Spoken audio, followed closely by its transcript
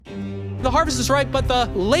The harvest is ripe, but the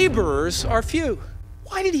laborers are few.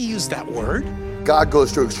 Why did he use that word? God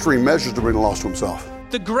goes to extreme measures to bring the lost to himself.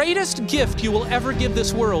 The greatest gift you will ever give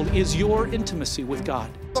this world is your intimacy with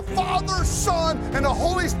God. The Father, Son, and the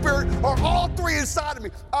Holy Spirit are all three inside of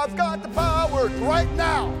me. I've got the power right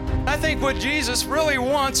now. I think what Jesus really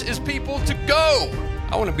wants is people to go.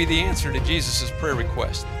 I want to be the answer to Jesus' prayer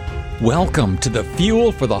request. Welcome to the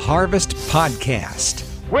Fuel for the Harvest podcast.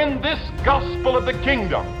 When this gospel of the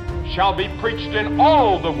kingdom shall be preached in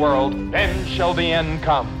all the world, then shall the end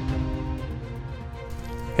come.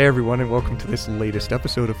 Hey everyone, and welcome to this latest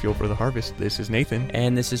episode of Fuel for the Harvest. This is Nathan.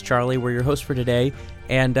 And this is Charlie. We're your hosts for today.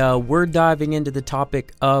 And we're diving into the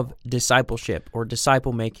topic of discipleship or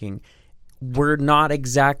disciple making. We're not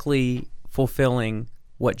exactly fulfilling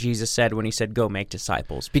what Jesus said when he said, go make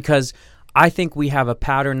disciples. Because I think we have a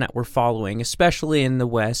pattern that we're following, especially in the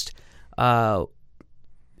West.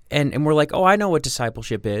 And we're like, oh, I know what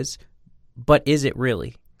discipleship is. But is it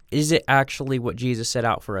really? Is it actually what Jesus set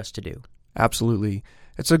out for us to do? Absolutely.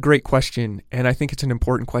 It's a great question, and I think it's an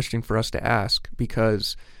important question for us to ask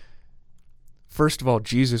because, first of all,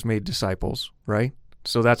 Jesus made disciples, right?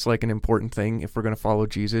 So that's like an important thing if we're going to follow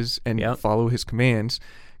Jesus and follow his commands.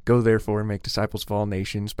 Go therefore and make disciples of all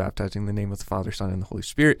nations, baptizing in the name of the Father, Son, and the Holy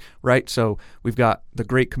Spirit, right? So we've got the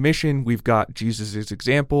Great Commission, we've got Jesus'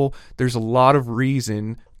 example. There's a lot of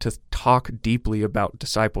reason to talk deeply about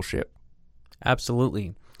discipleship.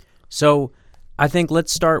 Absolutely. So I think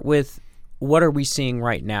let's start with, what are we seeing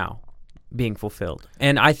right now being fulfilled?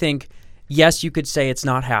 And I think, yes, you could say it's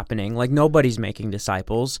not happening. Like, nobody's making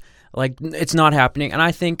disciples. Like, it's not happening. And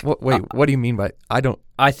I think... Wait, what do you mean by...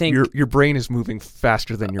 I think... Your brain is moving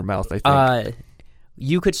faster than your mouth, I think.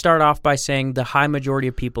 You could start off by saying the high majority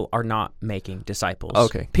of people are not making disciples.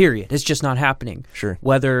 Okay. Period. It's just not happening. Sure.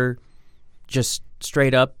 Whether just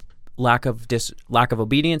straight up lack of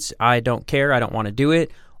obedience, I don't care, I don't want to do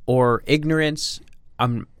it, or ignorance,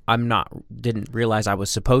 didn't realize I was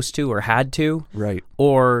supposed to or had to. Right.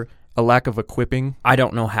 Or a lack of equipping. I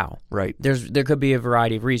don't know how. Right. There could be a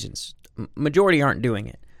variety of reasons. Majority aren't doing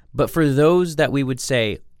it. But for those that we would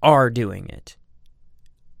say are doing it,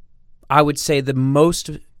 I would say the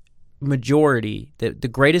greatest majority,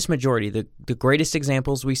 the greatest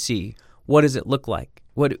examples we see, what does it look like?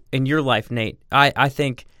 What in your life, Nate? I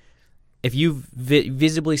think if you've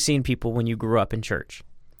visibly seen people when you grew up in church,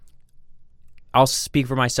 I'll speak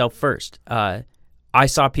for myself first. I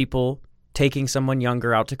saw people taking someone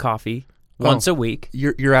younger out to coffee once a week.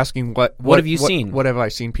 You're asking what have you seen? What have I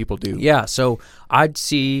seen people do? Yeah, so I'd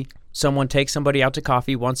see someone take somebody out to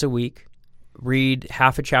coffee once a week, read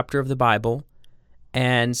half a chapter of the Bible,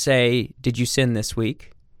 and say, "Did you sin this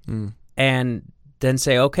week?" And then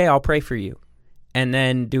say, "Okay, I'll pray for you," and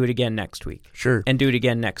then do it again next week. Sure. And do it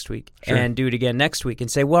again next week. Sure. And do it again next week, and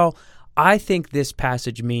say, "Well, I think this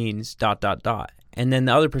passage means ... And then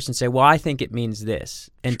the other person say, well, I think it means this.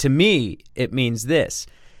 And to me, it means this.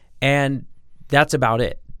 And that's about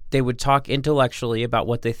it. They would talk intellectually about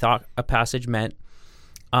what they thought a passage meant.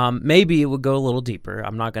 Maybe it would go a little deeper.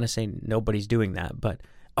 I'm not going to say nobody's doing that. But,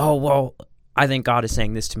 oh, well, I think God is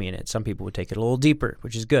saying this to me in it. Some people would take it a little deeper,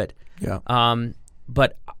 which is good. Yeah.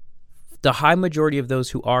 But the high majority of those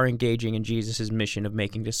who are engaging in Jesus' mission of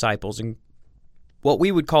making disciples and what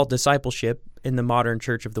we would call discipleship in the modern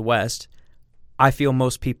church of the West, I feel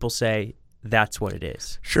most people say that's what it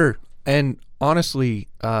is. Sure. And honestly,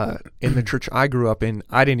 in the church I grew up in,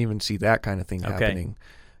 I didn't even see that kind of thing happening.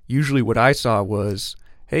 Usually what I saw was,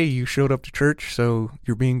 hey, you showed up to church, so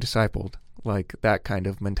you're being discipled. Like that kind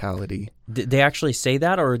of mentality. Did they actually say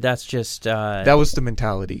that, or that's just... That was the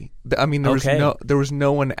mentality. I mean, there was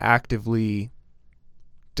no one actively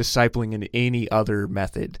discipling in any other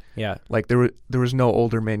method. Yeah. Like there was no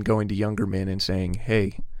older men going to younger men and saying,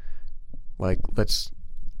 "Hey, like let's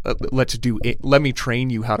do it. Let me train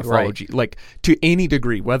you how to follow Jesus." Like to any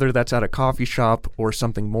degree, whether that's at a coffee shop or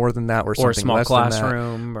something more than that or something or a small less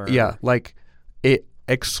classroom than that. Yeah, like it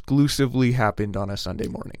exclusively happened on a Sunday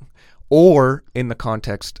morning or in the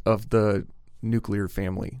context of the nuclear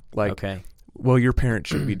family. Like, well, your parents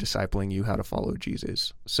should be discipling you how to follow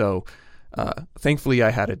Jesus. So thankfully, I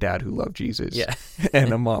had a dad who loved Jesus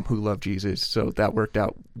and a mom who loved Jesus, so that worked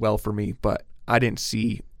out well for me, but I didn't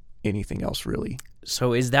see anything else really.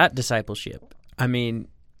 So is that discipleship? I mean,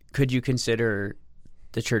 could you consider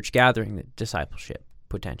the church gathering discipleship,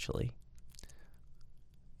 potentially?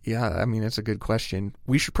 Yeah, I mean, it's a good question.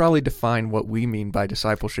 We should probably define what we mean by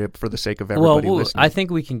discipleship for the sake of everybody listening. I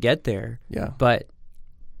think we can get there, but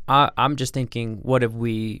I'm just thinking, what have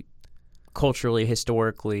we culturally,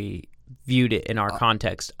 historically viewed it in our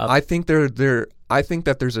context of... I think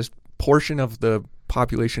that there's a portion of the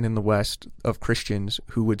population in the West of Christians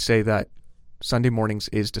who would say that Sunday mornings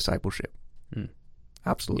is discipleship.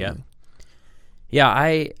 Absolutely. Yeah,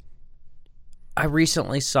 I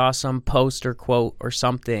recently saw some post or quote or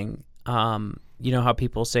something. You know how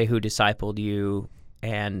people say who discipled you,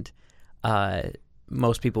 and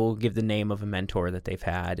most people will give the name of a mentor that they've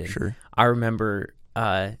had. And Sure. I remember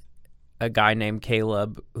a guy named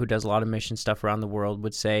Caleb who does a lot of mission stuff around the world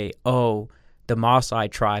would say, "Oh, the Maasai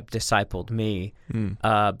tribe discipled me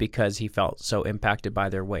because he felt so impacted by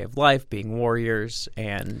their way of life, being warriors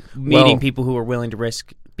and meeting people who were willing to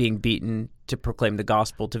risk being beaten to proclaim the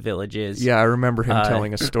gospel to villages." Yeah, I remember him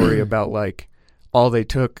telling a story about like all they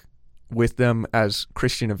took with them as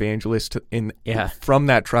Christian evangelists from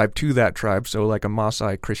that tribe to that tribe. So like a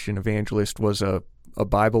Maasai Christian evangelist was a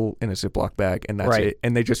Bible in a Ziploc bag, and that's it.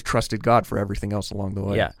 And they just trusted God for everything else along the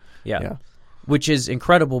way. Yeah. Which is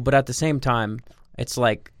incredible, but at the same time, it's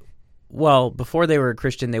like, well, before they were a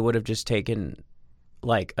Christian, they would have just taken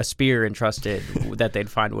like a spear and trusted that they'd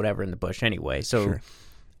find whatever in the bush anyway. So,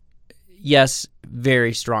 yes,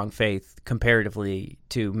 very strong faith comparatively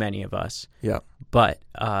to many of us. Yeah. But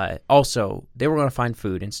also, they were going to find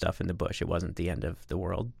food and stuff in the bush. It wasn't the end of the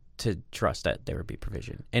world to trust that there would be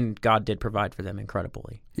provision, and God did provide for them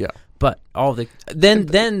incredibly. Yeah. But all the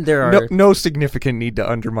then there are no significant need to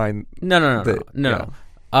undermine. No.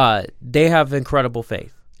 They have incredible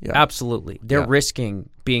faith. Yeah. Absolutely. They're risking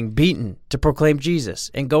being beaten to proclaim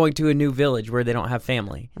Jesus and going to a new village where they don't have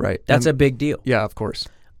family. Right. That's a big deal. Yeah, of course.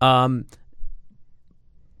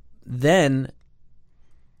 Then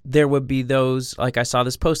there would be those, like I saw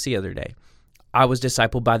this post the other day. I was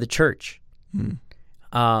discipled by the church.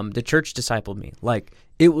 The church discipled me. Like,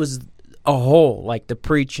 it was a whole, like the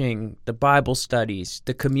preaching, the Bible studies,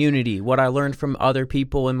 the community, what I learned from other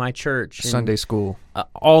people in my church. Sunday school.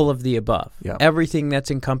 All of the above. Yeah. Everything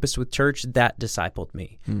that's encompassed with church, that discipled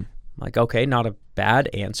me. Like, okay, not a bad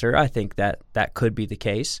answer. I think that could be the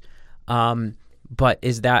case. But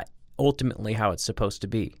is that ultimately how it's supposed to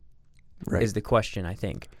be? Right. Is the question, I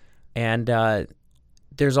think. And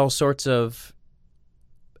there's all sorts of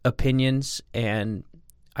opinions and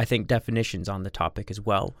I think definitions on the topic as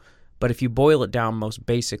well. But if you boil it down most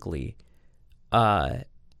basically, I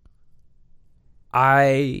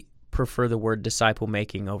prefer the word disciple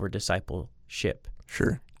making over discipleship.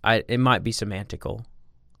 Sure. It might be semantical.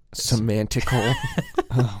 Semantical?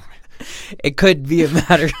 It could be a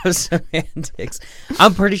matter of semantics.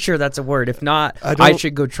 I'm pretty sure that's a word. If not, I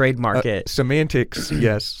should go trademark it. Semantics,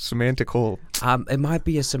 yes. Semantical. It might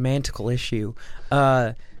be a semantical issue.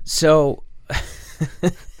 So,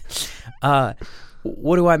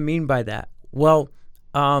 what do I mean by that? Well,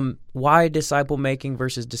 why disciple making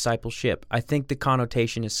versus discipleship? I think the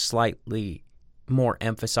connotation is slightly more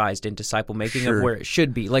emphasized in disciple making of where it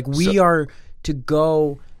should be. Like, we are to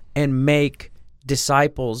go and make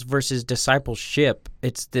disciples versus discipleship.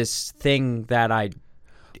 It's this thing that I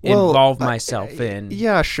involve myself in.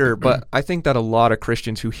 Yeah, sure. But I think that a lot of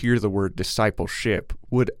Christians who hear the word discipleship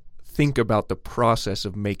would think about the process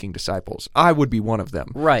of making disciples. I would be one of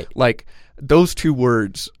them. Right. Like, those two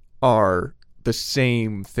words are the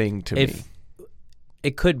same thing to me.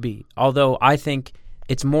 It could be. Although I think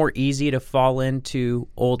it's more easy to fall into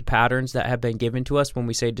old patterns that have been given to us when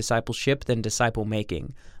we say discipleship than disciple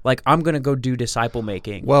making. Like, I'm going to go do disciple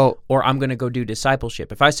making. Or I'm going to go do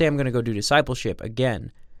discipleship. If I say I'm going to go do discipleship,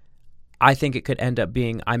 again, I think it could end up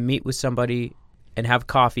being I meet with somebody and have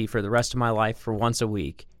coffee for the rest of my life for once a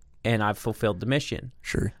week, and I've fulfilled the mission.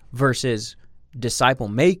 Sure. Versus disciple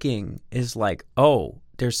making is like, oh,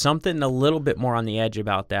 there's something a little bit more on the edge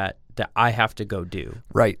about that I have to go do.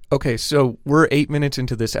 Right. Okay, so we're 8 minutes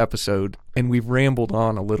into this episode, and we've rambled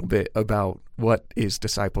on a little bit about what is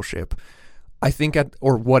discipleship. I think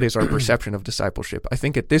or what is our perception of discipleship. I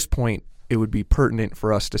think at this point, it would be pertinent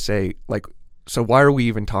for us to say, like, so why are we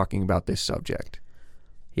even talking about this subject?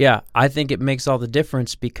 Yeah, I think it makes all the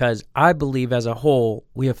difference because I believe as a whole,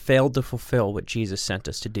 we have failed to fulfill what Jesus sent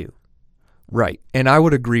us to do. Right, and I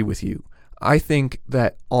would agree with you. I think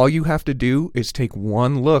that all you have to do is take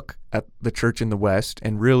one look at the church in the West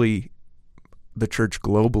and really the church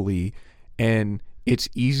globally, and it's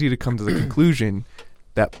easy to come to the conclusion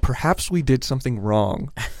that perhaps we did something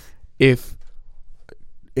wrong if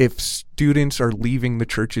students are leaving the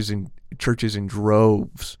churches in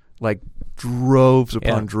droves, like droves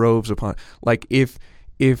upon droves upon, like if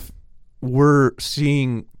we're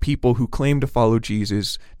seeing people who claim to follow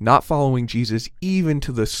Jesus not following Jesus even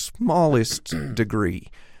to the smallest degree.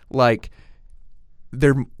 Like,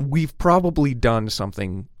 we've probably done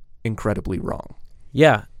something incredibly wrong.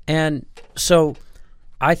 Yeah, and so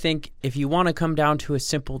I think if you want to come down to a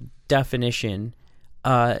simple definition,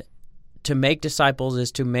 to make disciples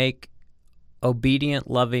is to make obedient,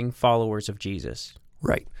 loving followers of Jesus.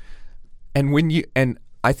 Right. And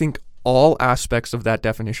I think all aspects of that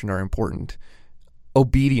definition are important.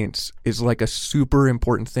 Obedience is like a super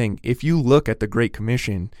important thing. If you look at the Great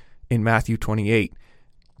Commission in Matthew 28,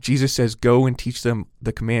 Jesus says, "Go and teach them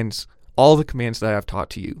all the commands that I have taught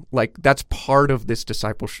to you." Like, that's part of this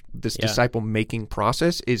disciple making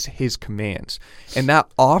process, is his commands. And that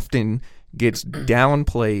often gets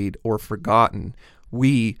downplayed or forgotten.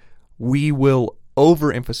 We will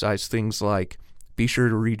overemphasize things like, be sure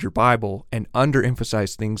to read your Bible, and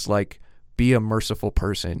underemphasize things like, be a merciful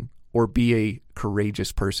person, or be a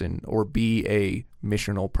courageous person, or be a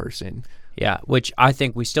missional person. Yeah, which I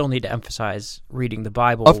think we still need to emphasize reading the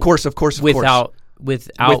Bible. Of course. Without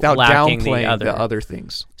lacking downplaying the other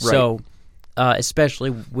things. Right. So,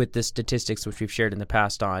 especially with the statistics which we've shared in the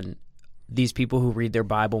past on these people who read their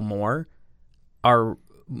Bible more are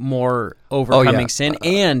more overcoming sin,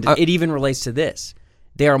 and it even relates to this.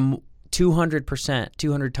 They are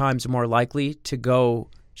 200 times more likely to go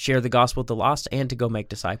share the gospel with the lost and to go make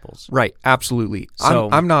disciples. Right, absolutely. So,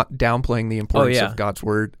 I'm not downplaying the importance of God's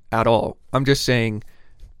word at all. I'm just saying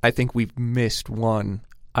I think we've missed one.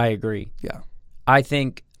 I agree. Yeah. I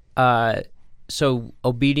think, so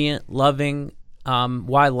obedient, loving.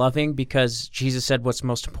 Why loving? Because Jesus said what's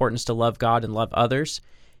most important is to love God and love others.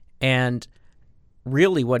 And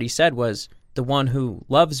really what he said was, the one who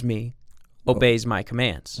loves me obeys my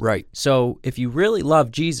commands. Right. So if you really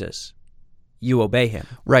love Jesus, you obey him.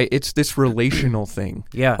 Right. It's this relational thing.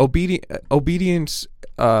 Yeah. Obedience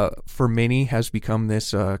for many has become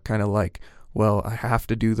this kind of like, well, I have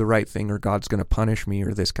to do the right thing or God's going to punish me,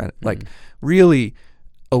 or this kind of like, really,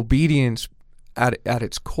 obedience at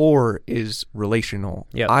its core is relational.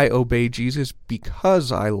 Yep. I obey Jesus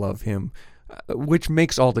because I love him, which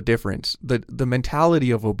makes all the difference. The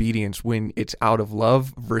mentality of obedience, when it's out of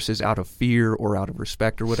love versus out of fear or out of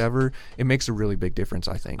respect or whatever, it makes a really big difference,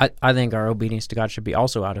 I think. I think our obedience to God should be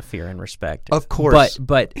also out of fear and respect. Of course.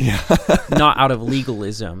 But not out of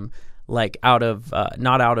legalism, like not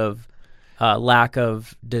out of lack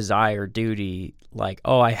of desire, duty, like,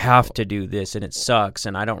 oh, I have to do this and it sucks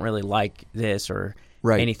and I don't really like this or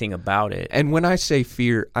anything about it. And when I say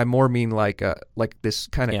fear, I more mean like this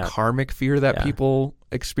kind of karmic fear that people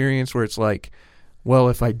experience, where it's like, well,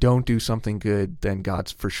 if I don't do something good, then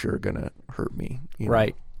God's for sure gonna hurt me. You know?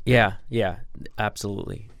 Right. Yeah,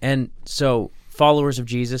 absolutely. And so followers of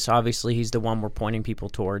Jesus, obviously he's the one we're pointing people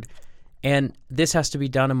toward. And this has to be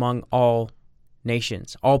done among all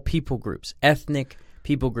nations, all people groups, ethnic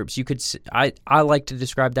people groups. You could, I like to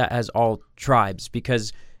describe that as all tribes,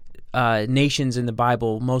 because nations in the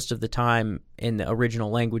Bible, most of the time in the original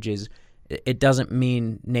languages, it doesn't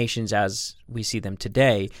mean nations as we see them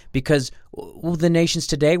today, because the nations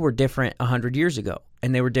today were different 100 years ago,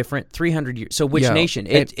 and they were different 300 years. So which nation?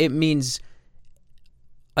 It means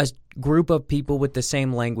a group of people with the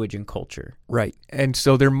same language and culture. Right. And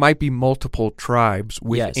so there might be multiple tribes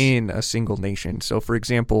within a single nation. So, for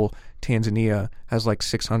example, Tanzania has like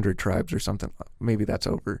 600 tribes or something. Maybe that's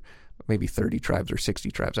over. Maybe 30 tribes or 60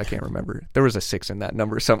 tribes. I can't remember. There was a 6 in that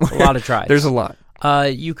number somewhere. A lot of tribes. There's a lot.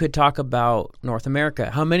 You could talk about North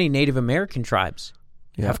America. How many Native American tribes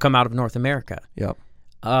have come out of North America? Yep.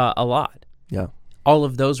 A lot. Yeah. All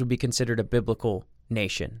of those would be considered a biblical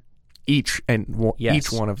nation. Each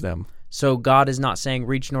one of them. So God is not saying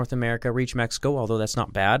reach North America, reach Mexico, although that's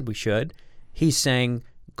not bad. We should. He's saying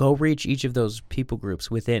go reach each of those people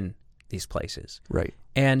groups within these places. Right.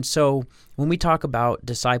 And so when we talk about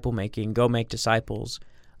disciple making, go make disciples,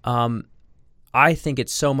 I think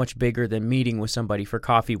it's so much bigger than meeting with somebody for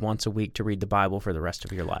coffee once a week to read the Bible for the rest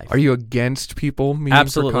of your life. Are you against people meeting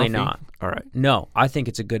Absolutely for coffee? not. All right. No, I think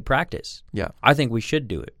it's a good practice. Yeah. I think we should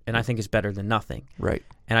do it, and I think it's better than nothing. Right.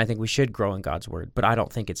 And I think we should grow in God's word, but I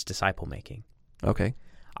don't think it's disciple making. Okay.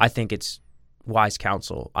 I think it's wise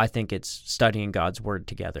counsel. I think it's studying God's word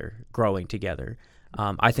together, growing together.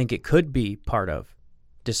 I think it could be part of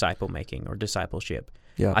disciple making or discipleship.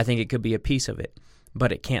 Yeah. I think it could be a piece of it,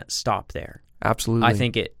 but it can't stop there. Absolutely. I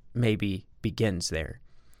think it maybe begins there.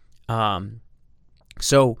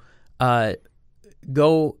 So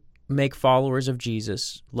go make followers of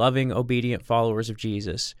Jesus, loving, obedient followers of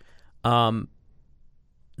Jesus.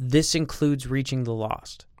 This includes reaching the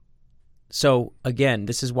lost. So again,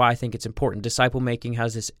 this is why I think it's important. Disciple making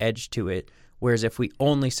has this edge to it, whereas if we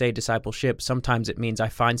only say discipleship, sometimes it means I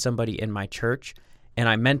find somebody in my church and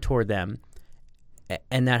I mentor them,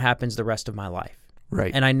 and that happens the rest of my life.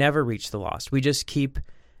 Right. And I never reach the lost. We just keep,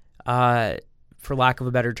 for lack of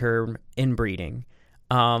a better term, inbreeding.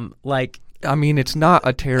 I mean, it's not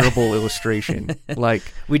a terrible illustration. Like,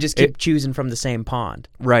 We just keep choosing from the same pond.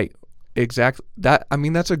 right, exactly.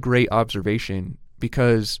 That's a great observation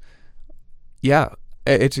because, yeah,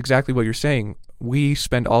 it's exactly what you're saying. We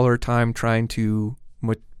spend all our time trying to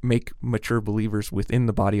make mature believers within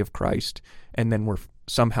the body of Christ, and then we're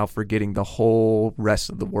somehow forgetting the whole rest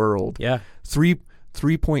of the world. Yeah.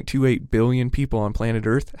 3.28 billion people on planet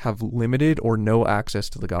Earth have limited or no access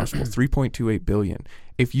to the gospel. 3.28 billion.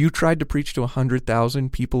 If you tried to preach to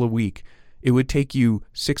 100,000 people a week, it would take you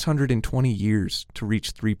 620 years to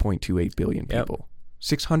reach 3.28 billion Yep. people.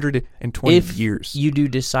 620 If years. you do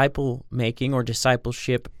disciple making or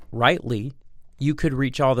discipleship rightly, you could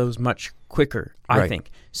reach all those much quicker, I Right. think.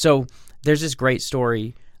 So there's this great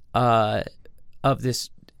story of this.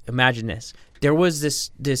 Imagine this. There was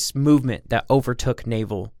this movement that overtook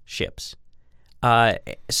naval ships.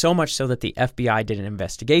 So much so that the FBI did an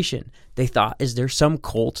investigation. They thought, is there some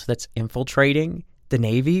cult that's infiltrating the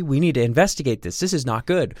Navy? We need to investigate this. This is not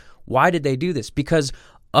good. Why did they do this? Because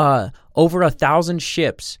over 1,000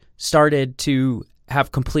 ships started to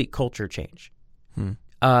have complete culture change.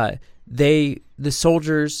 The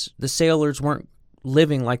soldiers, the sailors weren't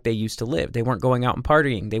living like they used to live. They weren't going out and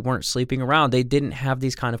partying. They weren't sleeping around. They didn't have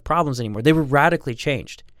these kind of problems anymore. They were radically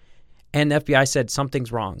changed. And the FBI said,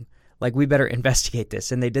 something's wrong. Like, we better investigate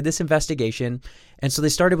this. And they did this investigation. And so they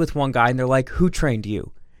started with one guy, and they're like, who trained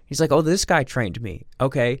you? He's like, oh, this guy trained me.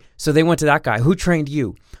 Okay. So they went to that guy. Who trained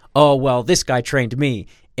you? Oh, well, this guy trained me.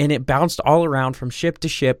 And it bounced all around from ship to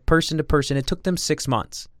ship, person to person. It took them 6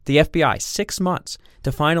 months. The FBI, 6 months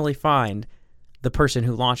to finally find the person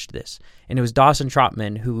who launched this. And it was Dawson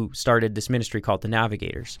Trotman who started this ministry called the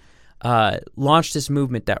Navigators. Launched this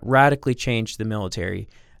movement that radically changed the military,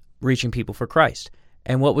 reaching people for Christ.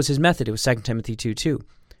 And what was his method? It was 2 Timothy 2:2.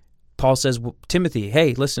 Paul says, Timothy,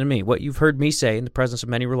 hey, listen to me. What you've heard me say in the presence of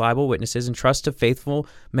many reliable witnesses, and trust to faithful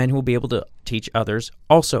men who will be able to teach others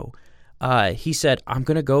also. He said, I'm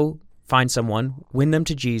going to go find someone, win them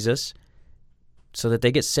to Jesus so that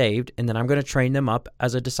they get saved, and then I'm going to train them up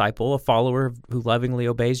as a disciple, a follower who lovingly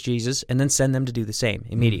obeys Jesus, and then send them to do the same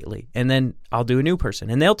immediately. And then I'll do a new person,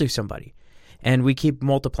 and they'll do somebody. And we keep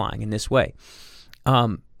multiplying in this way.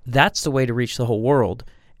 That's the way to reach the whole world,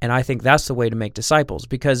 and I think that's the way to make disciples,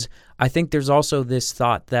 because I think there's also this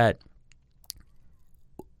thought that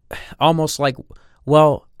almost like,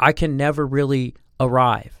 well, I can never really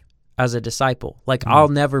arrive as a disciple. Like, I'll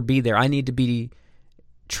never be there. I need to be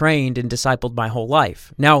trained and discipled my whole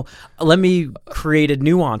life. Now, let me create a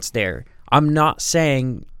nuance there. I'm not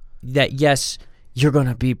saying that, yes, you're going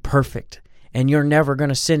to be perfect and you're never going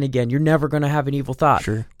to sin again. You're never going to have an evil thought.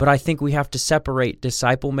 Sure. But I think we have to separate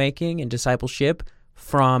disciple making and discipleship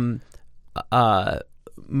from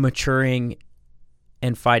maturing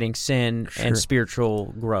and fighting sin and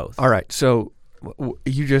spiritual growth. All right, so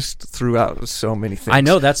you just threw out so many things. I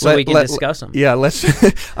know, that's so we can discuss them. Yeah, let's.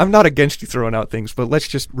 I'm not against you throwing out things, but let's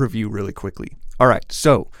just review really quickly. All right,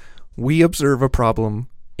 so we observe a problem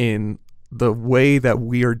in the way that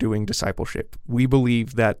we are doing discipleship. We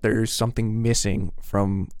believe that there's something missing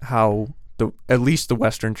from how at least the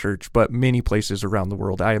Western church, but many places around the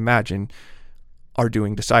world, I imagine, are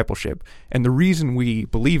doing discipleship. And the reason we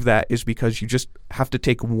believe that is because you just have to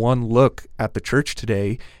take one look at the church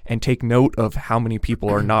today and take note of how many people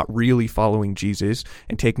are not really following Jesus,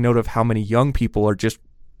 and take note of how many young people are just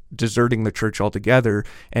deserting the church altogether,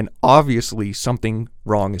 and obviously something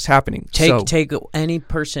wrong is happening. Take any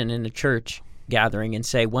person in a church gathering and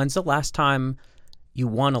say, when's the last time you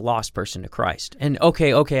won a lost person to Christ? And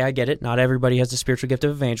okay, I get it. Not everybody has the spiritual gift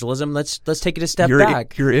of evangelism. Let's take it a step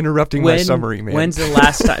back. You're interrupting my summary, man. When's the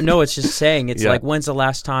last time? No, it's just saying. It's Yeah. like, when's the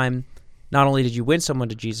last time not only did you win someone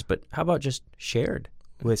to Jesus, but how about just shared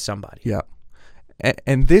with somebody? Yeah.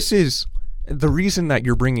 And this is the reason that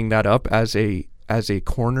you're bringing that up as a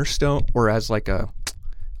cornerstone, or as like a,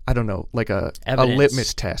 I don't know, like a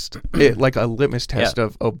litmus test, like a litmus test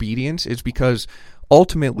of obedience, is because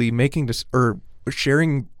ultimately making this, or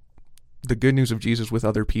sharing the good news of Jesus with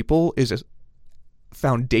other people is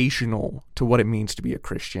foundational to what it means to be a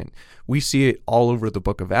Christian. We see it all over the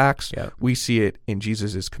book of Acts. Yeah. We see it in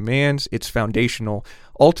Jesus's commands. It's foundational.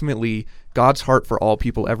 Ultimately, God's heart for all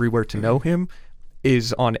people everywhere to know him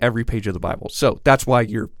is on every page of the Bible. So that's why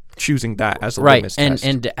you're choosing that as a litmus test.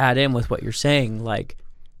 And to add in with what you're saying, like,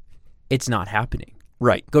 it's not happening.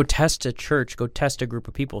 Right. Go test a church, go test a group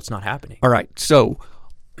of people. It's not happening. All right. So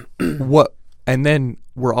what, and then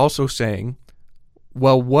we're also saying,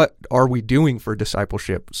 well, what are we doing for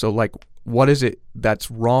discipleship? So like, what is it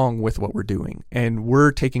that's wrong with what we're doing? And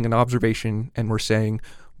we're taking an observation and we're saying,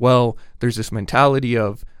 well, there's this mentality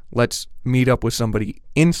of let's meet up with somebody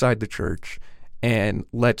inside the church and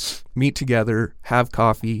let's meet together, have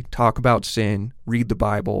coffee, talk about sin, read the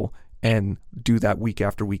Bible, and do that week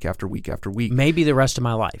after week after week after week. Maybe the rest of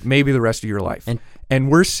my life. Maybe the rest of your life. And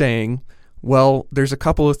we're saying, well, there's a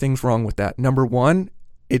couple of things wrong with that. Number one,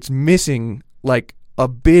 it's missing like a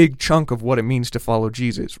big chunk of what it means to follow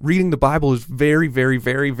Jesus. Reading the Bible is very, very,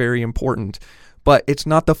 very, very important, but it's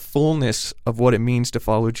not the fullness of what it means to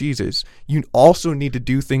follow Jesus. You also need to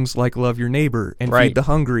do things like love your neighbor and Right. feed the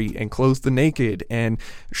hungry and clothe the naked and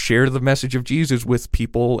share the message of Jesus with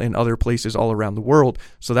people in other places all around the world.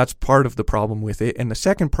 So that's part of the problem with it. And the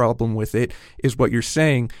second problem with it is what you're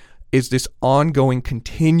saying is this ongoing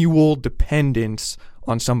continual dependence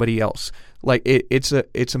on somebody else. Like it's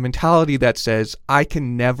a mentality that says I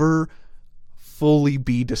can never fully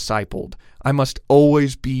be discipled. I must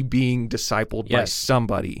always be being discipled by Yes.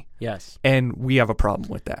 somebody. yes, And we have a problem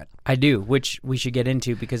with that. I do, which we should get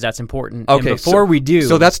into because that's important. Okay, and before we do,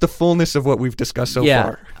 So that's the fullness of what we've discussed so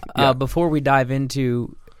far. Before we dive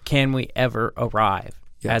into can we ever arrive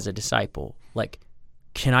as a disciple? Like,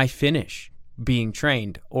 can I finish being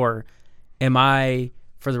trained, or am I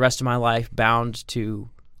for the rest of my life bound to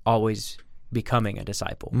always becoming a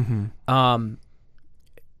disciple?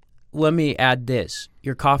 Let me add this.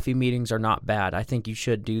 Your coffee meetings are not bad. I think you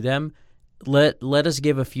should do them. Let us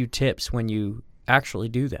give a few tips when you actually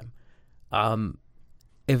do them.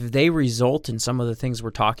 If they result in some of the things we're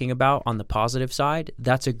talking about on the positive side,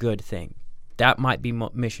 that's a good thing. That might be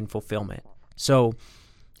mission fulfillment. So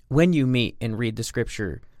when you meet and read the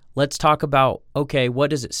scripture, let's talk about, okay,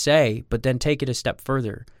 what does it say? But then take it a step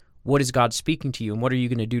further. What is God speaking to you, and what are you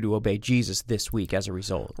going to do to obey Jesus this week as a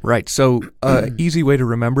result? Right. So easy way to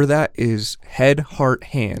remember that is head, heart,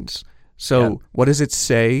 hands. So Yep. what does it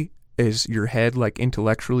say? Is your head like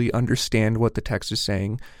intellectually understand what the text is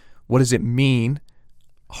saying? What does it mean?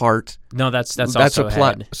 Heart. No, that's also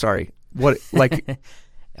head. Sorry. What like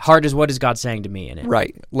Heart is what is God saying to me in it.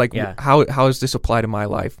 right? Like Yeah. how does this apply to my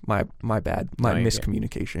life? My bad. My No, you're good.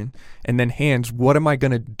 miscommunication. And then hands. What am I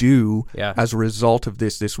going to do Yeah. as a result of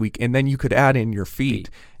this week? And then you could add in your feet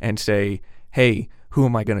and say, hey, who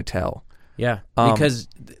am I going to tell? Yeah, because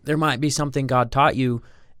there might be something God taught you,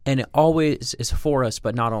 and it always is for us,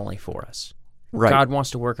 but not only for us. Right. God wants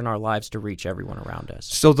to work in our lives to reach everyone around us.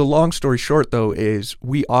 So the long story short, though, is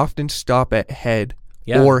we often stop at head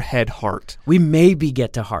Yeah. or head heart. We maybe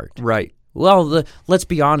get to heart. Right. Well, let's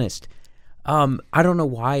be honest. I don't know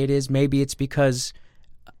why it is. Maybe it's because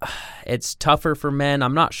it's tougher for men.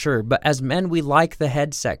 I'm not sure. But as men, we like the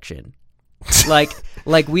head section.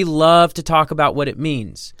 like we love to talk about what it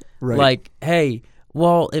means. Right. Like, hey,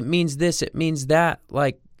 well, it means this, it means that.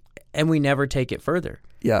 Like, and we never take it further.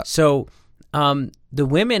 Yeah. So the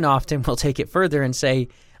women often will take it further and say,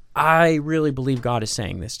 I really believe God is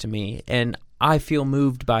saying this to me, and I feel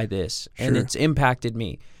moved by this, and Sure. it's impacted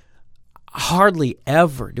me. Hardly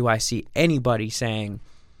ever do I see anybody saying,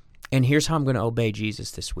 and here's how I'm going to obey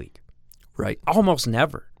Jesus this week. Right. Almost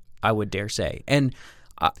never, I would dare say. And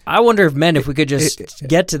I wonder if men, if we could just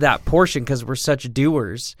get to that portion because we're such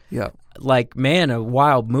doers, Yeah. like, man, a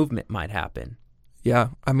wild movement might happen. Yeah.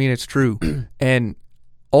 I mean, it's true. And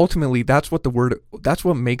ultimately, that's what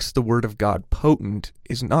makes the word of God potent,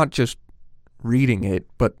 is not just reading it,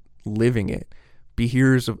 but living it.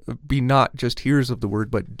 Be not just hearers of the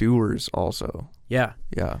word, but doers also. Yeah.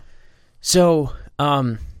 Yeah. So,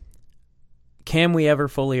 can we ever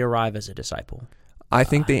fully arrive as a disciple? I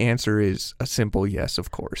think the answer is a simple yes,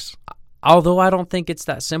 of course. Although I don't think it's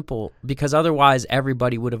that simple, because otherwise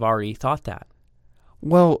everybody would have already thought that.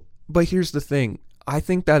 Well, but here's the thing. I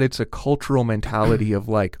think that it's a cultural mentality of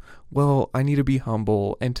like, well, I need to be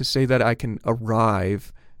humble, and to say that I can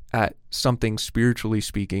arrive at something spiritually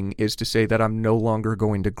speaking is to say that I'm no longer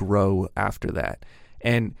going to grow after that.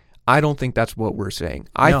 And I don't think that's what we're saying.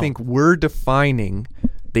 I No. think we're defining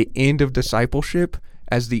the end of discipleship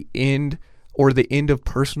as the end, or the end of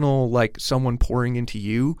personal, like someone pouring into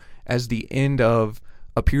you, as the end of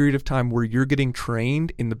a period of time where you're getting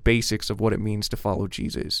trained in the basics of what it means to follow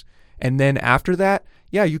Jesus. And then after that,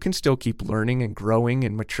 yeah, you can still keep learning and growing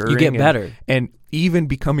and maturing. You get better. And even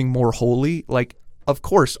becoming more holy. Like, of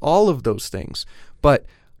course, all of those things. But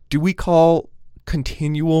do we call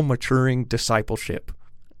continual maturing discipleship?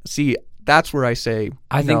 See, that's where I say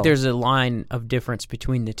I think no. there's a line of difference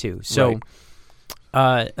between the two. So,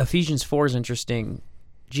 Ephesians 4 is interesting.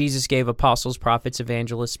 Jesus gave apostles, prophets,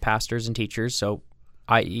 evangelists, pastors, and teachers. So,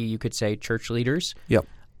 i.e., you could say church leaders. Yep.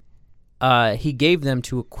 He gave them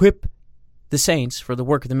to equip the saints for the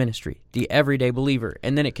work of the ministry, the everyday believer.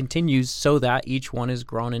 And then it continues so that each one is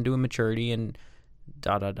grown into a maturity and ...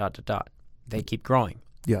 They keep growing.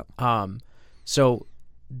 Yeah. So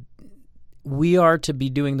we are to be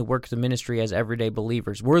doing the work of the ministry as everyday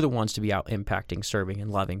believers. We're the ones to be out impacting, serving, and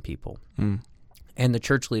loving people. And the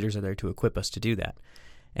church leaders are there to equip us to do that.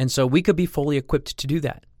 And so we could be fully equipped to do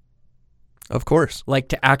that. Of course. Like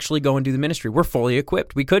to actually go and do the ministry. We're fully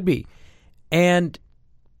equipped. We could be. And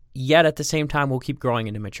yet at the same time, we'll keep growing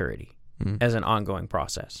into maturity as an ongoing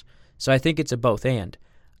process. So I think it's a both and,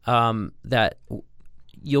 that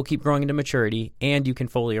you'll keep growing into maturity and you can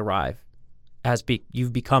fully arrive as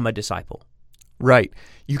you've become a disciple. Right.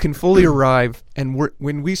 You can fully arrive, and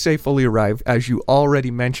when we say fully arrive, as you already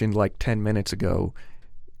mentioned like 10 minutes ago,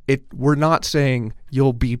 we're not saying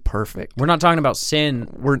you'll be perfect. We're not talking about sin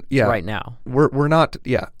right now. We're not,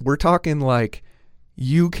 we're talking like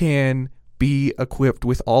you can be equipped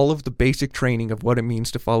with all of the basic training of what it means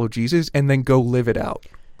to follow Jesus and then go live it out.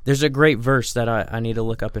 There's a great verse that I need to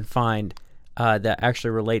look up and find that actually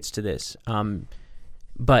relates to this.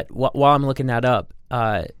 But while I'm looking that up,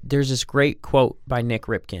 there's this great quote by Nick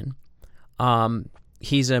Ripken.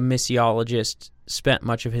 He's a missiologist, spent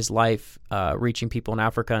much of his life reaching people in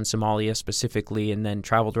Africa and Somalia specifically, and then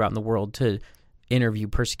traveled around the world to interview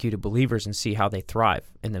persecuted believers and see how they thrive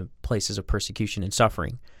in the places of persecution and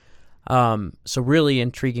suffering. So really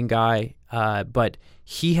intriguing guy, but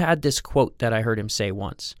he had this quote that I heard him say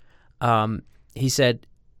once. He said,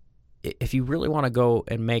 if you really want to go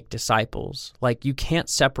and make disciples, like you can't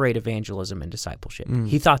separate evangelism and discipleship.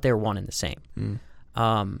 He thought they were one and the same.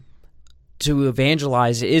 To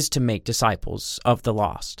evangelize is to make disciples of the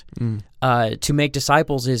lost. To make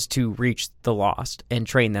disciples is to reach the lost and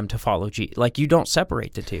train them to follow Jesus. Like you don't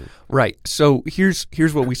separate the two. Right. So here's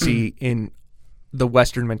what we see in the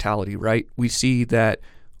Western mentality, right? We see that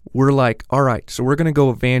we're like, all right, so we're going to go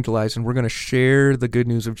evangelize and we're going to share the good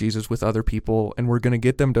news of Jesus with other people, and we're going to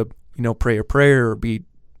get them to, pray a prayer or be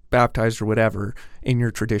baptized or whatever in your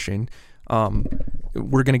tradition.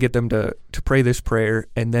 We're going to get them to pray this prayer,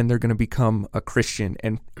 and then they're going to become a Christian.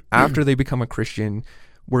 And after they become a Christian,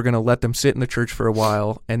 we're going to let them sit in the church for a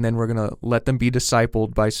while, and then we're going to let them be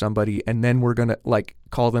discipled by somebody, and then we're going to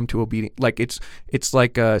call them to obedience. Like it's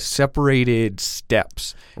like separated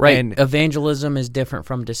steps. Right. And evangelism is different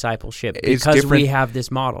from discipleship because we have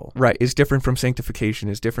this model. Right. It's different from sanctification.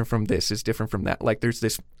 It's different from this. It's different from that. Like there's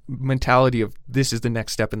this mentality of this is the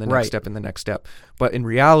next step and the next step and the next step. But in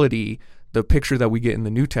reality, the picture that we get in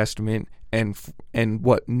the New Testament and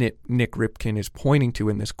what Nick Ripken is pointing to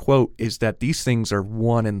in this quote is that these things are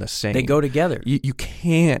one and the same. They go together. You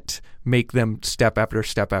can't make them step after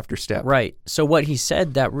step after step. Right. So what he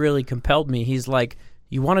said that really compelled me, he's like,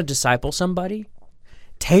 you want to disciple somebody?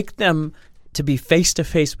 Take them to be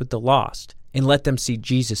face-to-face with the lost and let them see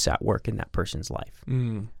Jesus at work in that person's life.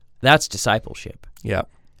 That's discipleship. Yeah.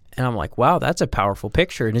 And I'm like, wow, that's a powerful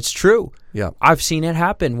picture. And it's true. Yeah. I've seen it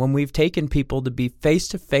happen when we've taken people to be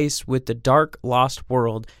face-to-face with the dark, lost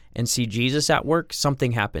world and see Jesus at work,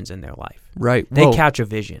 something happens in their life. Right. They catch a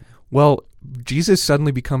vision. Well, Jesus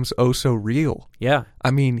suddenly becomes oh so real. Yeah.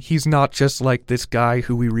 I mean, he's not just like this guy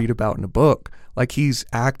who we read about in a book. Like he's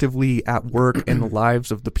actively at work in the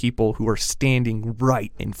lives of the people who are standing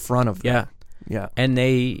right in front of them. Yeah. Yeah. And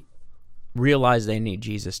they realize they need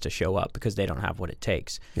Jesus to show up because they don't have what it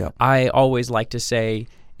takes. Yeah. I always like to say,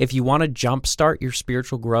 if you want to jumpstart your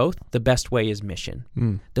spiritual growth, the best way is mission.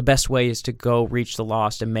 The best way is to go reach the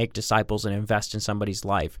lost and make disciples and invest in somebody's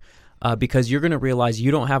life because you're going to realize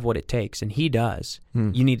you don't have what it takes, and he does.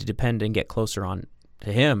 You need to depend and get closer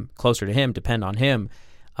to him, depend on him,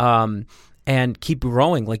 and keep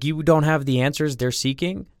growing. Like you don't have the answers they're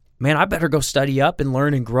seeking. Man, I better go study up and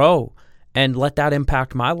learn and grow and let that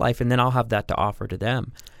impact my life, and then I'll have that to offer to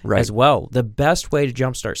them as well. The best way to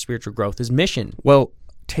jumpstart spiritual growth is mission. Well,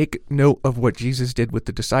 take note of what Jesus did with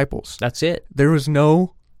the disciples. That's it. There was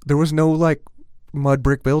no like mud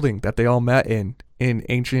brick building that they all met in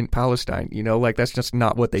ancient Palestine. That's just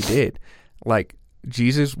not what they did. Like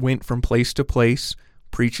Jesus went from place to place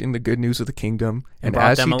preaching the good news of the kingdom, and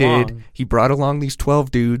as he did, he brought along these 12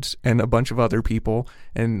 dudes and a bunch of other people,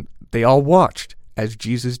 and they all watched as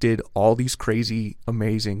Jesus did all these crazy,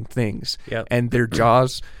 amazing things. Yep. And their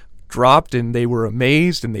jaws dropped and they were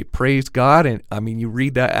amazed and they praised God. And I mean, you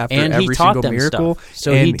read that after every single miracle.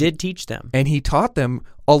 So he did teach them. And he taught them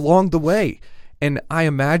along the way. And I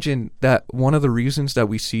imagine that one of the reasons that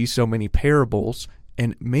we see so many parables,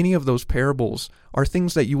 and many of those parables are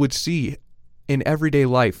things that you would see in everyday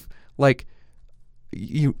life. Like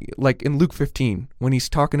in Luke 15, when he's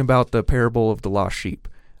talking about the parable of the lost sheep.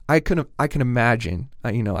 I can imagine,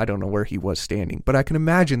 I don't know where he was standing, but I can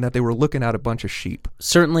imagine that they were looking at a bunch of sheep.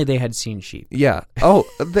 Certainly they had seen sheep. Yeah. Oh,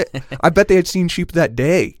 I bet they had seen sheep that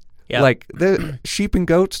day. Yeah. Like the sheep and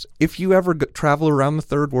goats, if you ever travel around the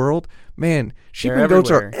third world, man, sheep They're and goats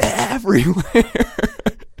everywhere. are everywhere.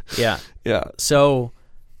 Yeah. Yeah. So,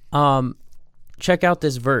 check out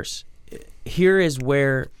this verse. Here is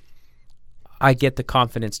where I get the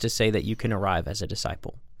confidence to say that you can arrive as a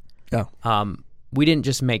disciple. Yeah. We didn't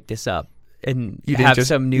just make this up and You didn't have just-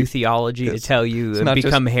 some new theology to yes. tell you and not just-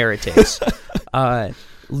 become heretics.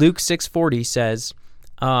 Luke 6:40 says,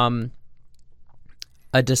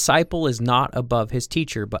 a disciple is not above his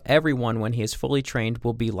teacher, but everyone, when he is fully trained,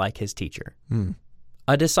 will be like his teacher.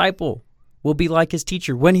 A disciple will be like his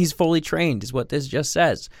teacher when he's fully trained, is what this just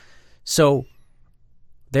says. So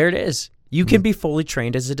there it is. You can be fully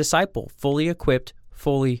trained as a disciple, fully equipped,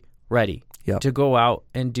 fully ready to go out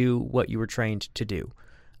and do what you were trained to do.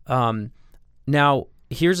 Now,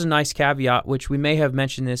 here's a nice caveat, which we may have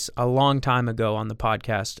mentioned this a long time ago on the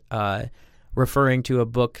podcast, referring to a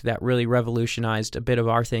book that really revolutionized a bit of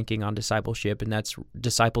our thinking on discipleship, and that's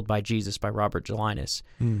Discipled by Jesus by Robert Gelinas.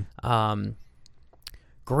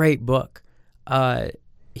 Great book.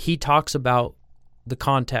 He talks about the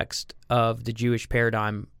context of the Jewish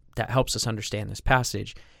paradigm that helps us understand this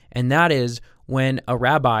passage, and that is when a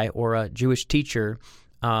rabbi or a Jewish teacher,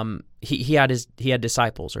 he had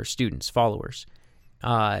disciples or students, followers,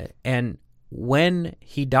 and when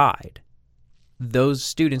he died, those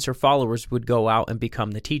students or followers would go out and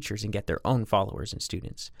become the teachers and get their own followers and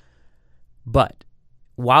students. But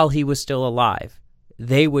while he was still alive,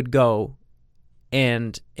 they would go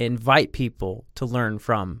and invite people to learn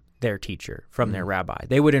from their teacher, from their rabbi.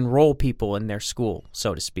 They would enroll people in their school,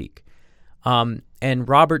 so to speak. And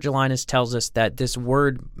Robert Gelinas tells us that this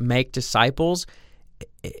word "make disciples"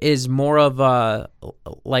 is more of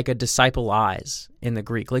like a disciple-ize in the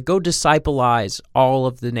Greek. Like, go disciple-ize all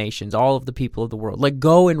of the nations, all of the people of the world. Like,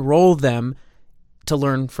 go enroll them to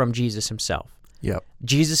learn from Jesus himself. Yep.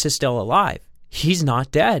 Jesus is still alive. He's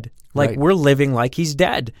not dead. Like, Right. we're living like he's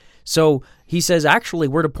dead. So he says, actually,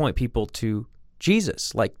 we're to point people to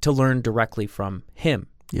Jesus, like to learn directly from him.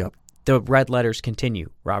 Yep. The red letters continue,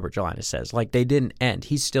 Robert Gelinas says. Like, they didn't end.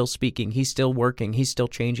 He's still speaking. He's still working. He's still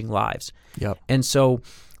changing lives. Yep. And so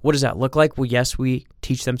what does that look like? Well, yes, we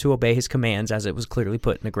teach them to obey his commands as it was clearly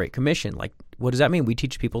put in the Great Commission. Like, what does that mean? We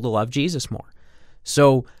teach people to love Jesus more.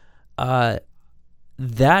 So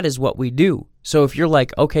that is what we do. So if you're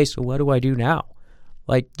like, okay, so what do I do now?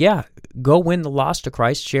 Like, yeah, go win the lost to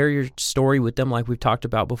Christ, share your story with them like we've talked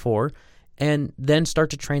about before, and then start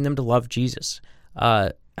to train them to love Jesus.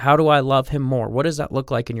 How do I love him more? What does that look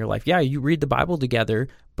like in your life? Yeah, you read the Bible together,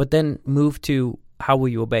 but then move to how will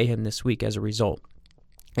you obey him this week as a result?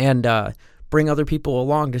 And bring other people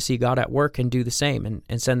along to see God at work and do the same,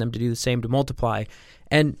 and send them to do the same to multiply.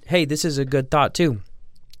 And hey, this is a good thought too.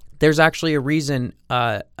 There's actually a reason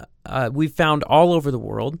we've found all over the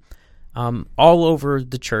world, all over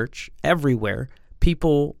the church, everywhere,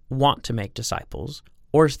 people want to make disciples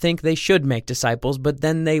or think they should make disciples, but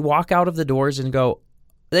then they walk out of the doors and go,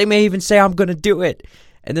 they may even say, I'm going to do it.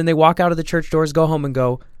 And then they walk out of the church doors, go home and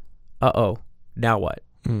go, uh-oh, now what?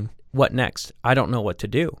 What next? I don't know what to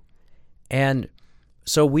do. And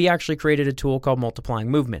so we actually created a tool called Multiplying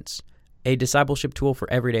Movements, a discipleship tool for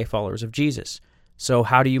everyday followers of Jesus. So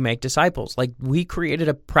how do you make disciples? Like, we created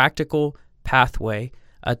a practical pathway,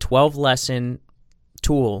 a 12-lesson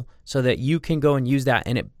tool so that you can go and use that,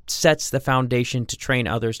 and it sets the foundation to train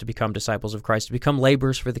others to become disciples of Christ, to become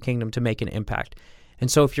laborers for the kingdom, to make an impact. And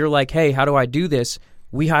so if you're like, hey, how do I do this?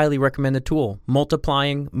 We highly recommend the tool,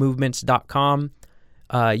 multiplyingmovements.com.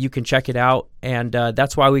 You can check it out, and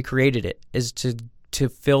that's why we created it, is to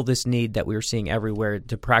fill this need that we were seeing everywhere,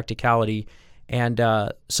 to practicality, and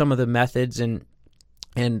some of the methods and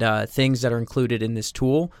things that are included in this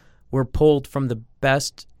tool were pulled from the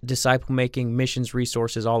best disciple-making missions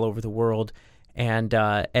resources all over the world and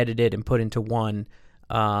edited and put into one,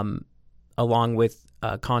 along with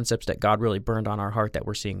concepts that God really burned on our heart that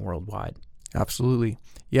we're seeing worldwide. Absolutely.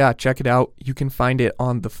 Yeah, check it out. You can find it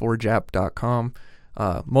on theforgeapp.com.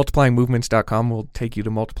 Multiplyingmovements.com will take you to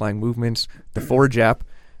Multiplying Movements. The Forge app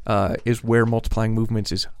is where Multiplying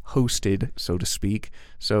Movements is hosted, so to speak.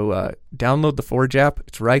 So download the Forge app.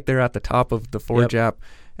 It's right there at the top of the Forge app.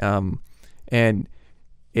 And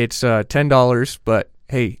it's $10, but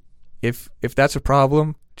hey, if that's a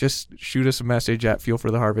problem, just shoot us a message at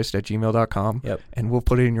fuelfortheharvest@gmail.com, and we'll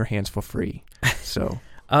put it in your hands for free. So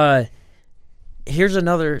here's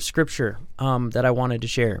another scripture that I wanted to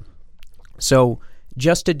share. So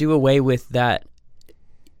just to do away with that,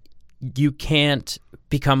 you can't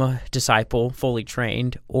become a disciple fully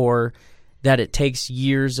trained, or that it takes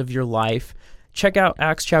years of your life. Check out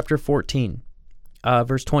Acts chapter 14,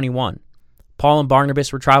 verse 21. Paul and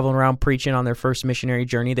Barnabas were traveling around preaching on their first missionary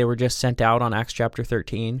journey. They were just sent out on Acts chapter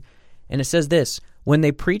 13. And it says this, when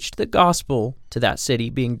they preached the gospel to that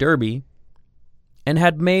city, being Derbe, and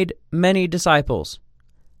had made many disciples,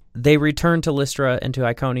 they returned to Lystra and to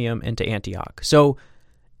Iconium and to Antioch. So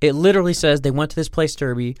it literally says they went to this place,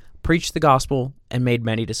 Derbe, preached the gospel, and made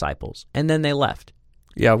many disciples. And then they left.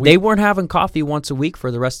 Yeah, They weren't having coffee once a week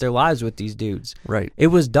for the rest of their lives with these dudes. Right. It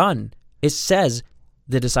was done. It says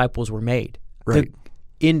the disciples were made. Right.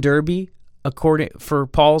 In Derbe, for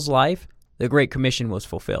Paul's life, the Great Commission was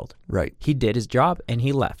fulfilled. Right. He did his job, and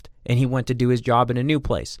he left. And he went to do his job in a new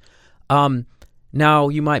place. Now,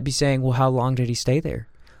 you might be saying, well, how long did he stay there?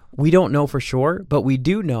 We don't know for sure, but we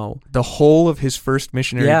do know The whole of his first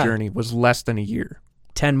missionary Yeah. journey was less than a year.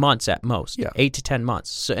 10 months at most, Yeah. 8 to 10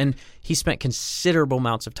 months. So, and he spent considerable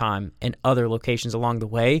amounts of time in other locations along the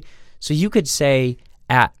way. So you could say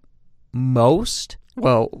at most,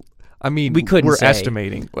 Well, I mean, We couldn't we're say,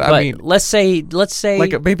 estimating. but I mean, let's say,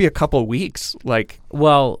 like maybe a couple weeks, like,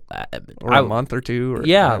 well, or a month or two. Or,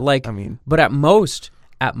 yeah, like, I mean, but at most,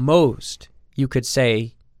 you could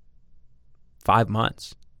say 5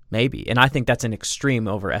 months, maybe. And I think that's an extreme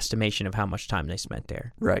overestimation of how much time they spent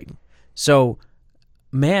there. right. So,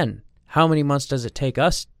 man, how many months does it take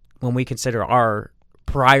us when we consider our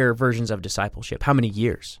prior versions of discipleship? How many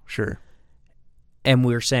years? Sure. And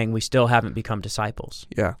we're saying we still haven't become disciples.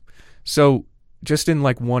 Yeah. So just in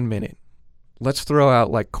like 1 minute, let's throw out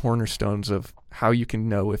like cornerstones of how you can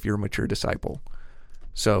know if you're a mature disciple.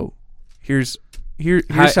 So here's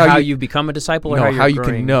How you become a disciple, or no, how you're how you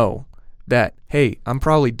growing? can know that, hey, I'm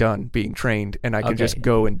probably done being trained and I can Okay. just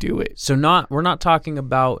go and do it. So we're not talking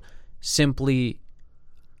about simply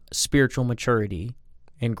spiritual maturity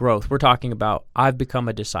and growth. We're talking about I've become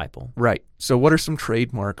a disciple. Right. So what are some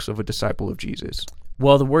trademarks of a disciple of Jesus?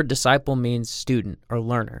 Well, the word disciple means student or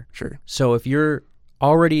learner. Sure. So if you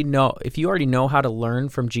already know how to learn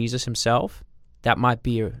from Jesus himself, that might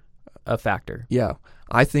be a factor. Yeah.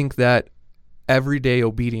 I think that everyday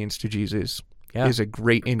obedience to Jesus Yeah. is a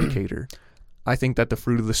great indicator. I think that the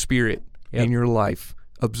fruit of the Spirit Yep. in your life,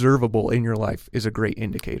 observable in your life, is a great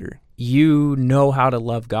indicator. You know how to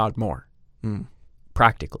love God more, Mm.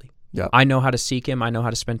 practically. Yeah. I know how to seek him. I know how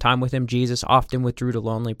to spend time with him. Jesus often withdrew to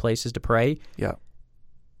lonely places to pray. Yeah.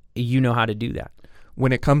 You know how to do that.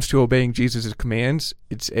 When it comes to obeying Jesus' commands,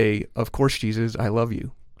 it's of course, Jesus, I love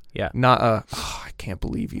you. Yeah. Not I can't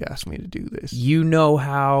believe you asked me to do this. You know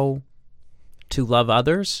how to love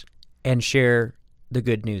others and share the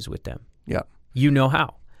good news with them. Yeah. You know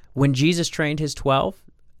how. When Jesus trained his 12,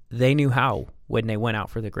 they knew how when they went out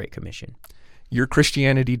for the Great Commission. Your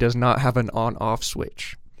Christianity does not have an on-off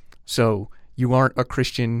switch. So you aren't a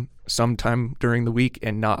Christian sometime during the week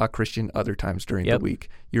and not a Christian other times during Yep. the week.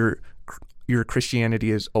 Your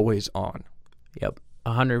Christianity is always on. Yep.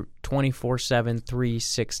 124/7,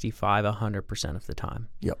 365, 100% of the time.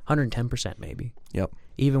 Yep. 110% maybe. Yep.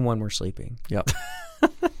 Even when we're sleeping. Yep.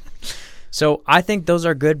 So I think those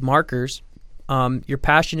are good markers. You're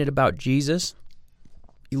passionate about Jesus.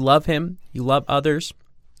 You love him. You love others.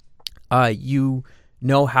 You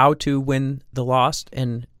know how to win the lost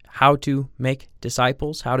and how to make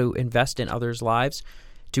disciples, how to invest in others' lives,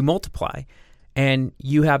 to multiply. And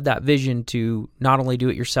you have that vision to not only do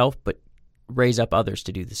it yourself, but raise up others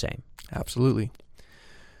to do the same. Absolutely.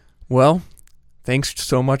 Well, thanks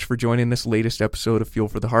so much for joining this latest episode of Fuel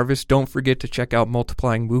for the Harvest. Don't forget to check out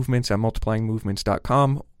Multiplying Movements at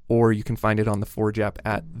multiplyingmovements.com, or you can find it on the Forge app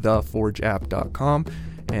at theforgeapp.com.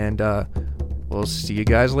 And we'll see you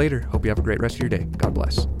guys later. Hope you have a great rest of your day. God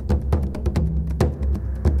bless.